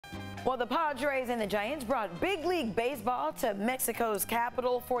Well, the Padres and the Giants brought big league baseball to Mexico's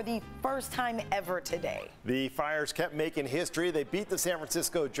capital for the first time ever today. The Friars kept making history. They beat the San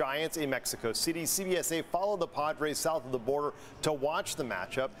Francisco Giants in Mexico City. CBSA followed the Padres south of the border to watch the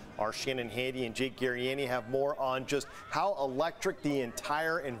matchup. Our Shannon Handy and Jake Garriani have more on just how electric the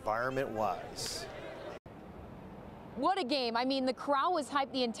entire environment was. What a game. I mean, the crowd was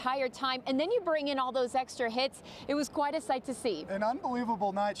hyped the entire time, and then you bring in all those extra hits. It was quite a sight to see. An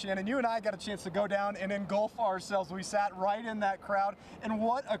unbelievable night, Shannon. You and I got a chance to go down and engulf ourselves. We sat right in that crowd, and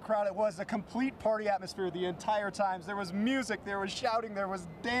what a crowd it was. A complete party atmosphere the entire time. There was music, there was shouting, there was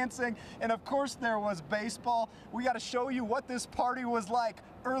dancing, and of course there was baseball. We got to show you what this party was like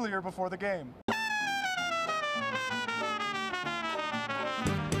earlier before the game.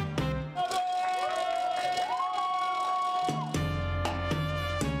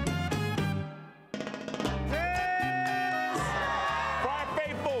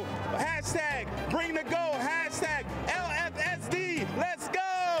 Bring the go, hashtag LFSD, let's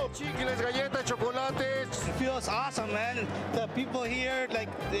go! Chicles, galletas, chocolates. It feels awesome, man. The people here, like,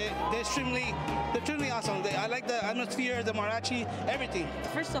 they're extremely awesome. I like the atmosphere, the mariachi, everything.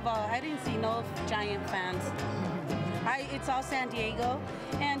 First of all, I didn't see no Giant fans. It's all San Diego,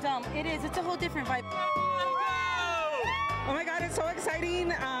 and it's a whole different vibe. Oh my God, it's so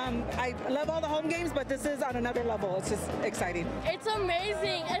exciting. I love all the home games, but this is on another level. It's just exciting. It's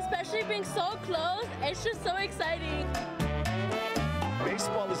amazing, especially being so close. It's just so exciting.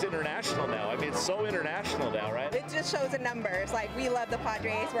 Baseball is international now. I mean, it's so international now, right? It just shows the numbers. Like, we love the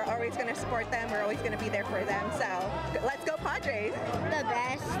Padres. We're always going to support them. We're always going to be there for them. So, let's go Padres. The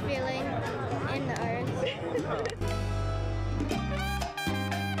best feeling in the earth.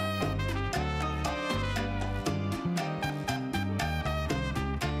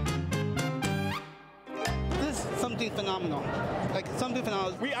 Something phenomenal. Like something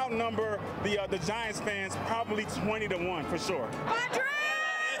phenomenal. We outnumber the Giants fans probably 20-1 for sure. Padres!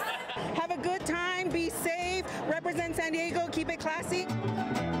 Have a good time, be safe, represent San Diego, keep it classy.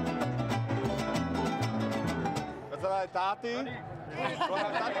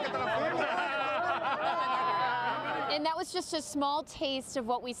 And that was just a small taste of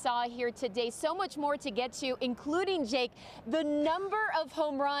what we saw here today. So much more to get to, including, Jake, the number of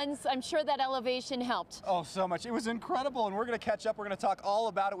home runs. I'm sure that elevation helped. Oh, so much. It was incredible, and we're going to catch up. We're going to talk all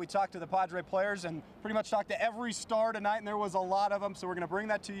about it. We talked to the Padre players and pretty much talked to every star tonight, and there was a lot of them, so we're going to bring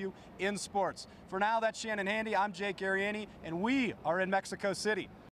that to you in sports. For now, that's Shannon Handy. I'm Jake Garriani, and we are in Mexico City.